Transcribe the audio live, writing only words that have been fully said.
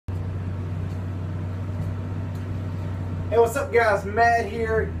Hey, what's up, guys? Matt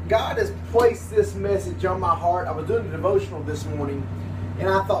here. God has placed this message on my heart. I was doing a devotional this morning, and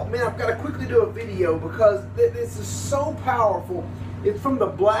I thought, man, I've got to quickly do a video because this is so powerful. It's from the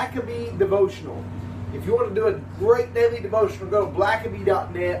Blackaby devotional. If you want to do a great daily devotional, go to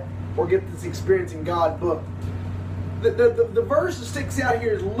blackaby.net or get this Experiencing God book. The verse that sticks out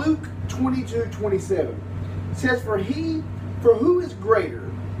here is Luke 22:27. It says, For who is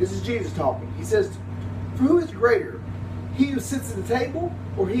greater? This is Jesus talking. He says, for who is greater? He who sits at the table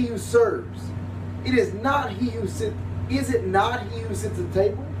or he who serves? Is it not he who sits at the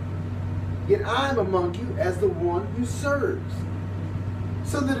table? Yet I am among you as the one who serves.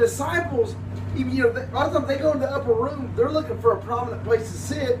 So the disciples, a lot of times they go in the upper room, they're looking for a prominent place to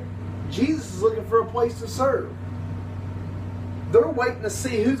sit. Jesus is looking for a place to serve. They're waiting to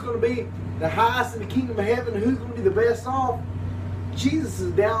see who's going to be the highest in the kingdom of heaven, who's going to be the best off. Jesus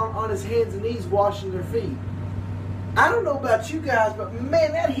is down on his hands and knees washing their feet. I don't know about you guys, but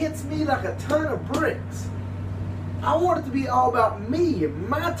man, that hits me like a ton of bricks. I want it to be all about me,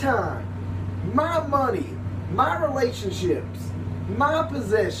 my time, my money, my relationships, my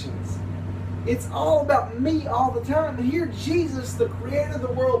possessions. It's all about me all the time. And here Jesus, the creator of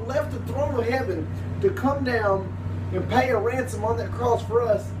the world, left the throne of heaven to come down and pay a ransom on that cross for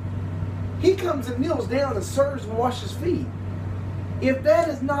us. He comes and kneels down and serves and washes feet. If that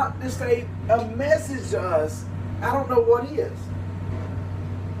is not just a message to us, I don't know what is.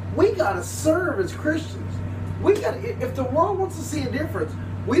 We got to serve as Christians. If the world wants to see a difference,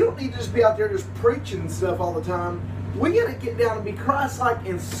 we don't need to just be out there just preaching and stuff all the time. We got to get down and be Christ-like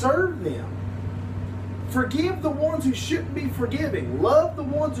and serve them. Forgive the ones who shouldn't be forgiving. Love the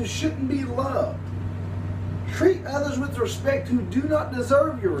ones who shouldn't be loved. Treat others with respect who do not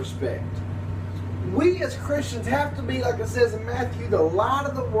deserve your respect. We as Christians have to be, like it says in Matthew, the light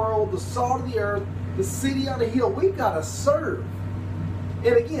of the world, the salt of the earth, the city on the hill. We've got to serve.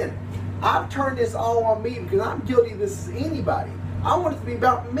 And again, I've turned this all on me because I'm guilty of this as anybody. I want it to be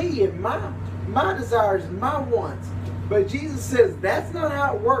about me and my desires and my wants. But Jesus says that's not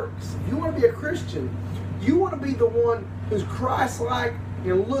how it works. If you want to be a Christian, you want to be the one who's Christ-like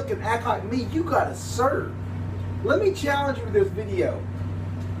and look and act like me, you got to serve. Let me challenge you with this video.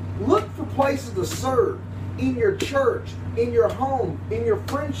 Look for places to serve. In your church, in your home, in your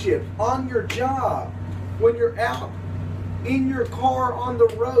friendships, on your job, when you're out in your car on the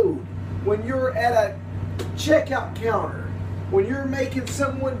road, when you're at a checkout counter, when you're making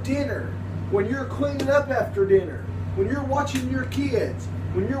someone dinner, when you're cleaning up after dinner, when you're watching your kids,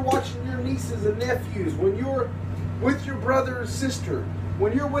 when you're watching your nieces and nephews, when you're with your brother and sister,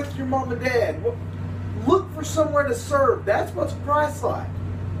 when you're with your mom and dad. Look for somewhere to serve. That's what's Christ-like.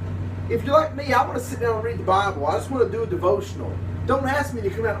 If you're like me, I want to sit down and read the Bible. I just want to do a devotional. Don't ask me to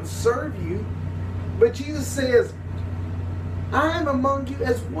come out and serve you. But Jesus says, I am among you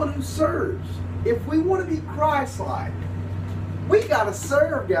as one who serves. If we want to be Christ-like, we got to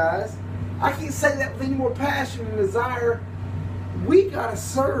serve, guys. I can't say that with any more passion and desire. We got to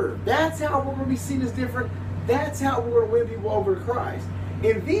serve. That's how we're going to be seen as different. That's how we're going to win people over to Christ.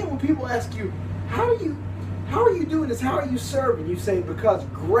 And then when people ask you, how are you doing this? How are you serving? You say, because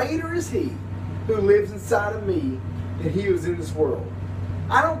greater is He who lives inside of me than he who is in this world.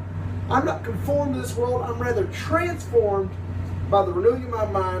 I'm not conformed to this world. I'm rather transformed by the renewing of my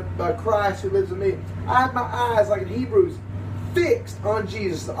mind by Christ who lives in me. I have my eyes, like in Hebrews, fixed on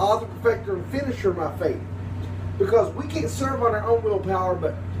Jesus, the author, perfecter, and finisher of my faith. Because we can't serve on our own willpower,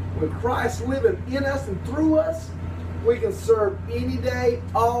 but when Christ's living in us and through us, we can serve any day,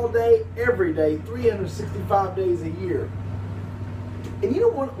 all day, every day, 365 days a year. And you know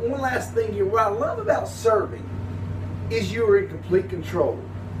one last thing here, what I love about serving is you are in complete control.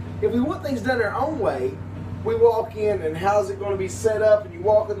 If we want things done our own way, we walk in and how's it going to be set up, and you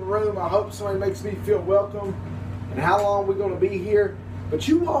walk in the room, I hope somebody makes me feel welcome, and how long we're going to be here. But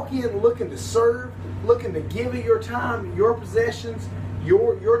you walk in looking to serve, looking to give of your time, your possessions,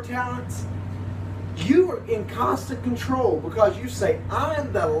 your talents. You are in constant control because you say,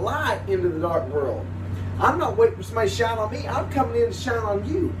 I'm the light into the dark world. I'm not waiting for somebody to shine on me. I'm coming in to shine on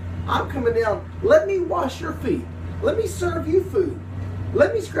you. I'm coming down. Let me wash your feet. Let me serve you food.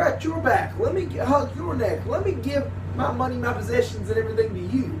 Let me scratch your back. Let me hug your neck. Let me give my money, my possessions, and everything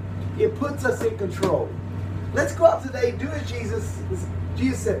to you. It puts us in control. Let's go out today. Do as Jesus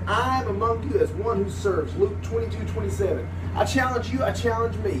said, I am among you as one who serves. Luke 22:27. I challenge you. I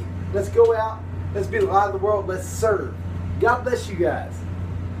challenge me. Let's go out. Let's be the light of the world. Let's serve. God bless you guys.